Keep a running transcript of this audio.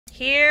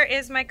here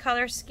is my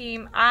color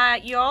scheme.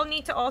 You all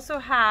need to also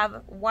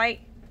have white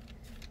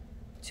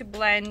to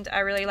blend. I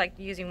really like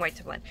using white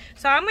to blend.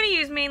 So I'm going to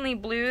use mainly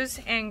blues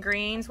and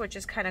greens, which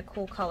is kind of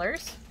cool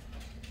colors.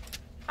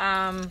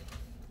 I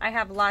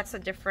have lots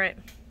of different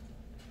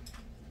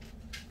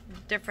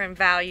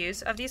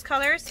values of these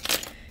colors.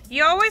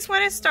 You always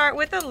want to start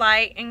with a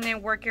light and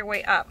then work your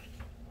way up.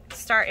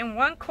 Start in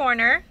one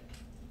corner.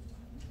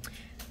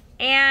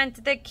 And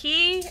the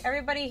key,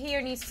 everybody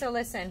here needs to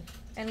listen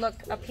and look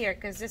up here,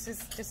 because this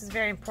is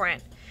very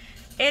important.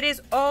 It is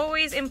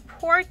always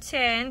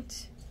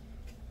important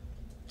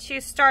to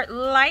start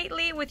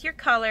lightly with your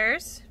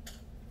colors,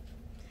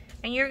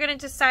 and you're going to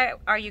decide,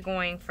 are you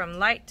going from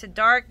light to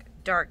dark,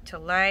 dark to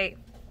light?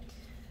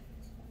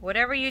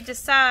 Whatever you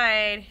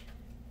decide,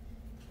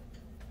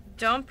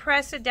 don't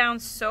press it down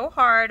so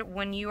hard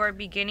when you are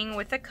beginning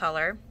with a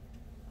color.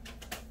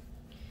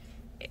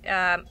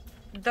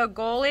 The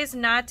goal is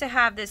not to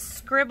have this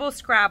scribble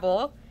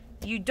scrabble.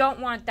 You don't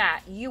want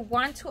that. You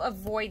want to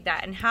avoid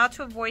that. And how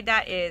to avoid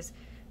that is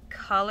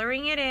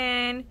coloring it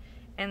in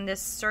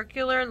this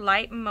circular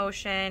light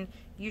motion.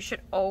 You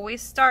should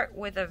always start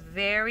with a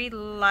very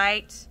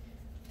light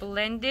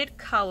blended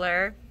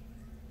color,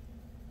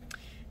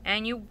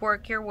 and you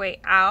work your way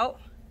out,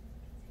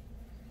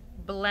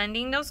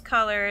 blending those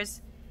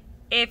colors.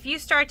 If you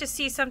start to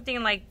see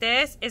something like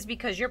this, it's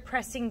because you're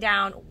pressing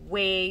down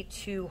way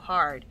too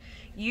hard.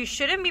 You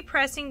shouldn't be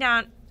pressing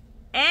down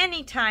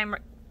anytime,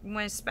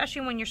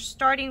 especially when you're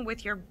starting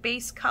with your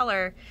base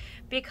color,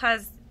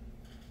 because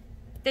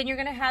then you're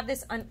going to have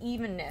this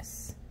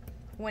unevenness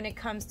when it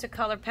comes to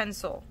color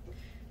pencil.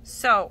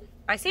 So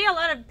I see a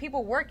lot of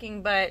people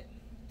working, but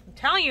I'm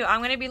telling you, I'm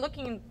going to be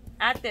looking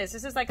at this.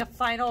 This is like a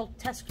final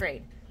test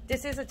grade.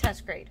 This is a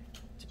test grade,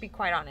 to be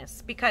quite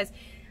honest, because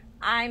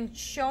I'm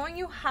showing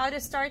you how to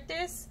start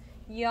this.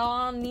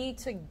 Y'all need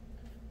to,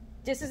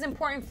 this is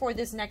important for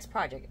this next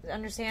project.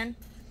 Understand?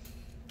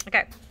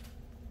 Okay.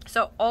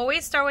 So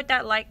always start with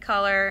that light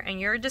color, and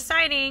you're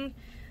deciding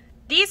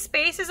these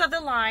spaces of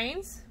the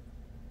lines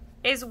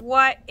is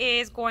what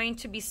is going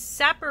to be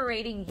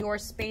separating your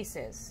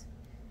spaces.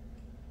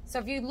 So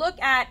if you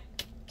look at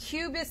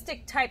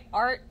cubistic type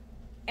art,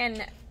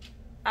 and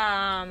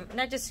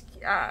not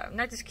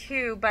just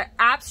cube, but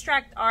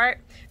abstract art,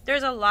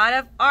 there's a lot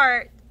of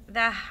art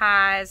that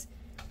has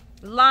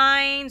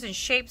lines and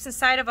shapes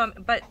inside of them,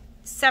 but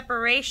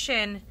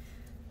separation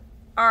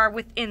are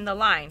within the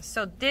lines.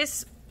 So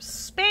this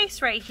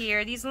space right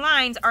here, these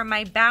lines are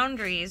my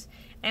boundaries,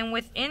 and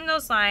within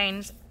those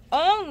lines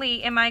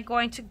only am I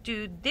going to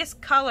do this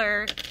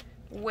color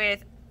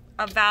with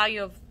a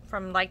value of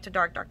from light to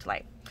dark, dark to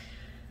light.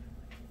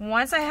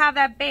 Once I have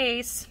that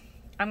base,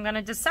 I'm going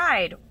to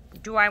decide,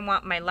 do I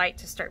want my light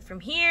to start from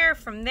here,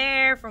 from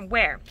there, from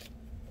where?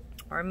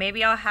 Or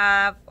maybe I'll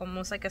have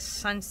almost like a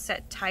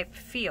sunset type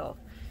feel.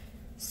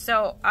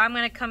 So I'm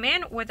going to come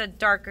in with a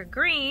darker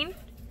green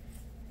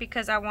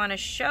because I want to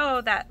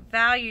show that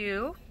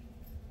value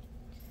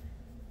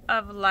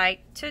of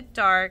light to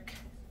dark,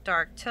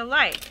 dark to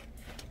light.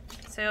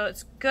 So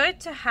it's good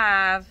to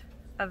have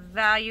a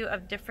value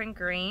of different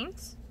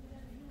greens,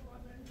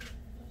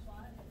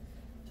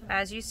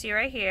 as you see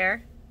right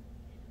here.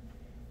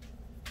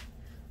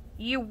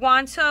 You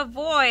want to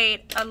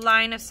avoid a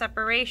line of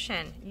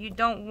separation. You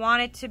don't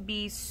want it to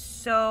be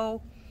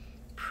so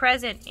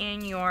present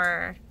in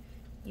your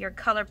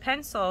color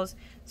pencils.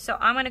 So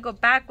I'm going to go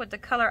back with the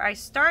color I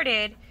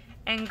started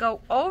and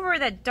go over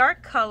the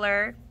dark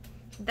color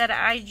that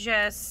I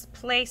just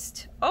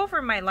placed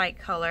over my light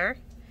color,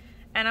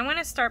 and I'm going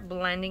to start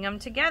blending them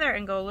together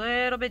and go a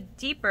little bit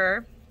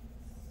deeper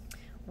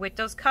with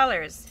those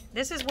colors.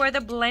 This is where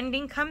the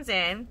blending comes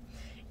in.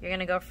 You're going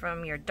to go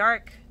from your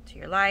dark to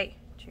your light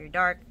to your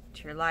dark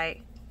to your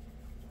light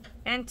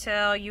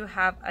until you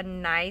have a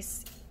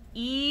nice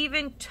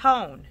even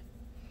tone.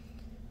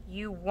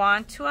 You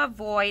want to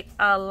avoid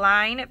a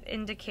line of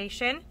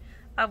indication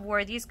of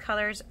where these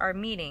colors are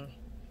meeting.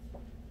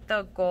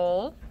 The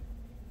goal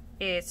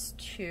is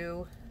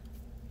to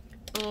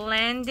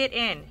blend it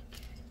in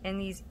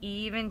these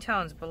even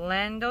tones.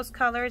 Blend those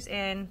colors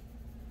in.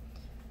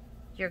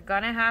 You're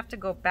gonna have to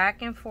go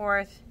back and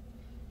forth.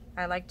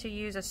 I like to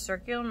use a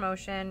circular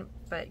motion,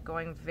 but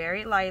going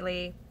very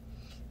lightly.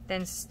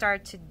 Then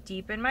start to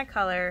deepen my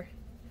color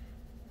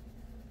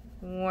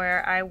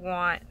where I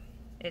want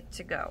it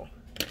to go.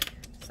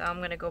 So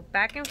I'm gonna go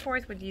back and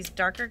forth with these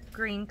darker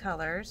green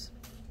colors,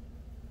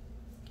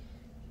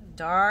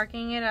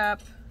 darkening it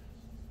up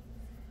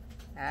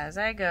as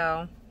I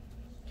go.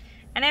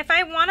 And if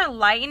I want to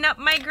lighten up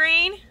my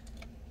green,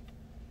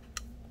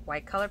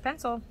 white color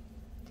pencil.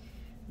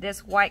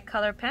 This white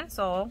color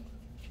pencil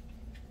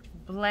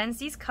blends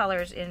these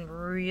colors in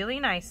really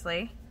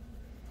nicely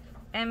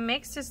and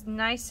makes this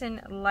nice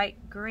and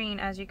light green,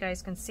 as you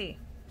guys can see.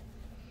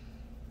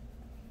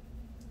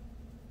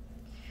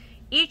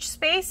 Each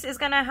space is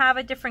going to have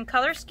a different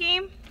color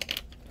scheme.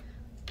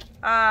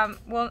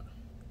 Well,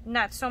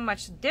 not so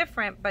much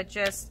different, but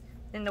just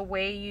in the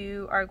way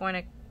you are going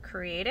to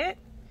create it.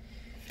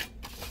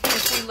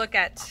 If we look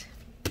at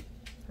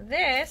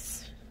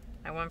this,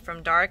 I went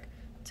from dark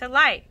to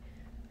light.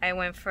 I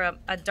went from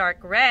a dark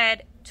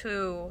red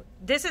to,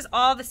 this is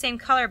all the same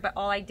color, but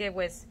all I did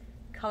was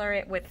color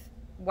it with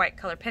white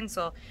color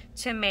pencil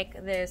to make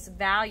this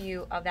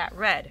value of that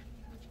red.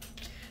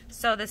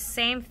 So the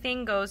same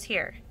thing goes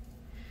here.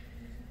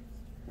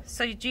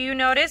 So do you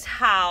notice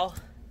how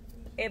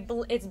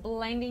it's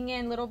blending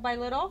in little by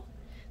little?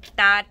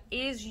 That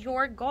is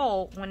your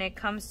goal when it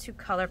comes to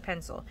color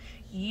pencil.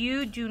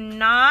 You do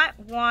not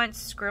want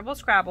scribble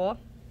scrabble.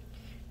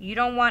 You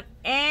don't want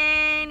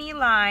any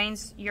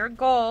lines. Your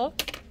goal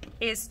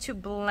is to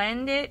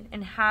blend it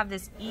and have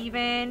this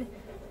even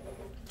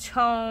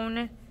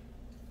tone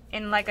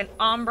in like an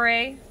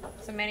ombre.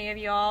 So many of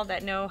y'all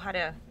that know how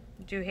to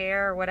do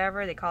hair or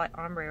whatever, they call it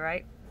ombre,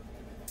 right?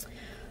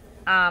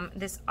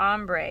 This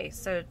ombre.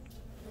 So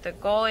the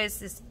goal is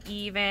this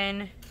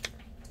even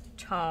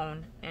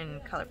tone in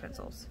color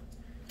pencils.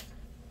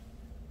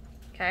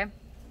 Okay?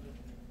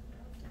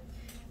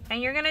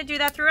 And you're gonna do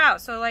that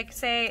throughout. So like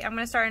say I'm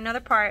gonna start another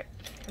part.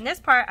 In this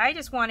part, I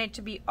just want it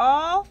to be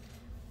all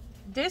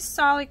this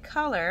solid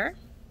color.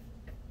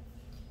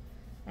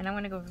 And I'm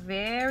gonna go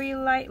very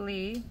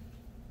lightly.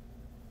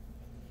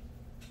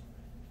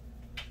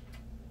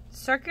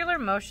 Circular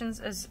motions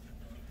is,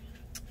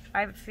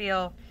 I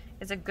feel,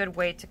 is a good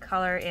way to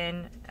color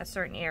in a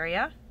certain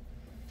area.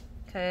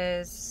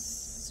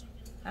 Because,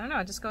 I don't know,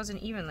 it just goes in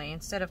evenly.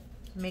 Instead of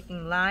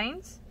making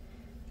lines,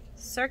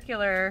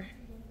 circular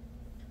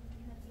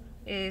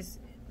is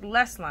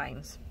less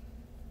lines.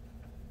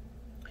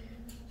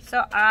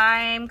 So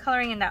I'm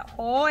coloring in that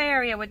whole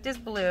area with this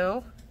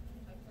blue.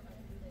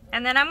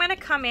 And then I'm going to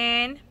come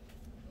in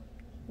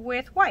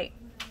with white.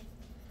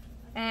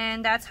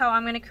 And that's how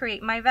I'm going to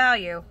create my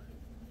value.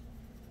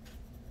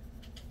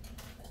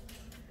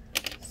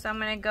 So I'm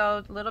going to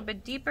go a little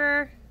bit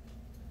deeper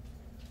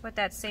with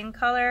that same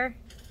color.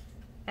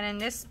 And in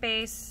this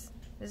space,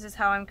 this is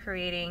how I'm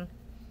creating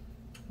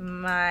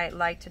my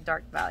light to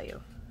dark value.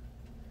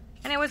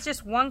 And it was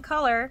just one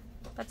color,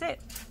 that's it.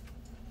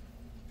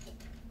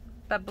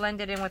 But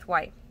blended in with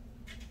white.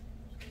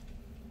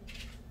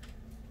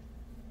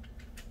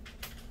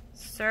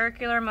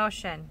 Circular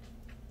motion.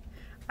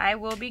 I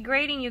will be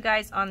grading you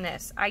guys on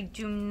this. I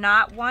do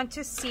not want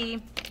to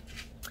see,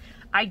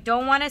 I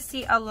don't want to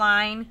see a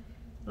line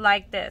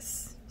like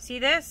this. See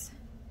this?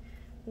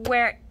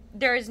 Where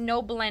there is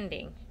no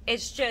blending.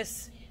 It's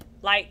just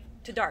light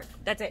to dark.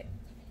 That's it.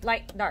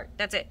 Light, dark.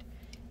 That's it.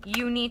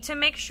 You need to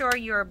make sure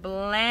you're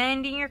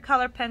blending your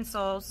color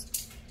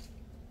pencils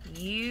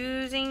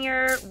using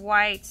your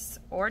whites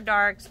or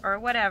darks or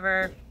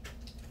whatever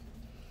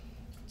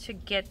to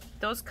get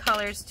those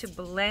colors to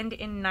blend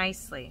in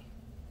nicely.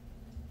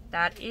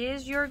 That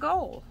is your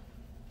goal.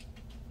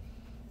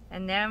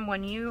 And then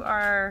when we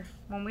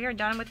are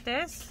done with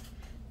this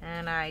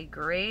and I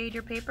grade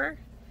your paper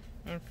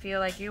and feel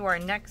like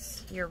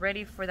you're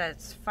ready for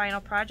that final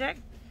project,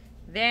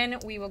 then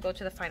we will go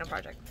to the final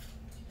project.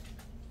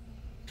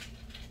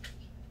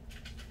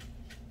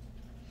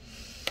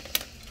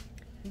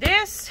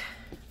 This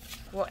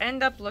will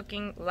end up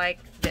looking like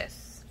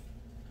this.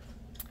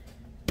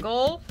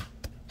 Goal,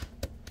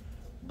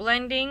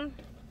 blending,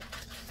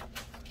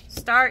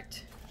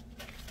 start,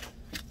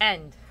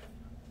 end.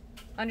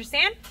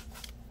 Understand?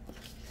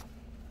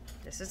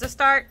 This is the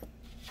start,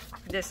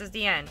 this is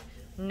the end.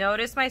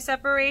 Notice my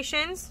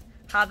separations,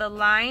 how the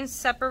lines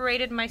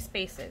separated my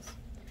spaces.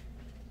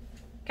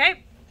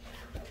 Okay?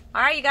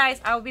 Alright you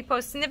guys, I will be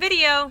posting the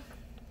video.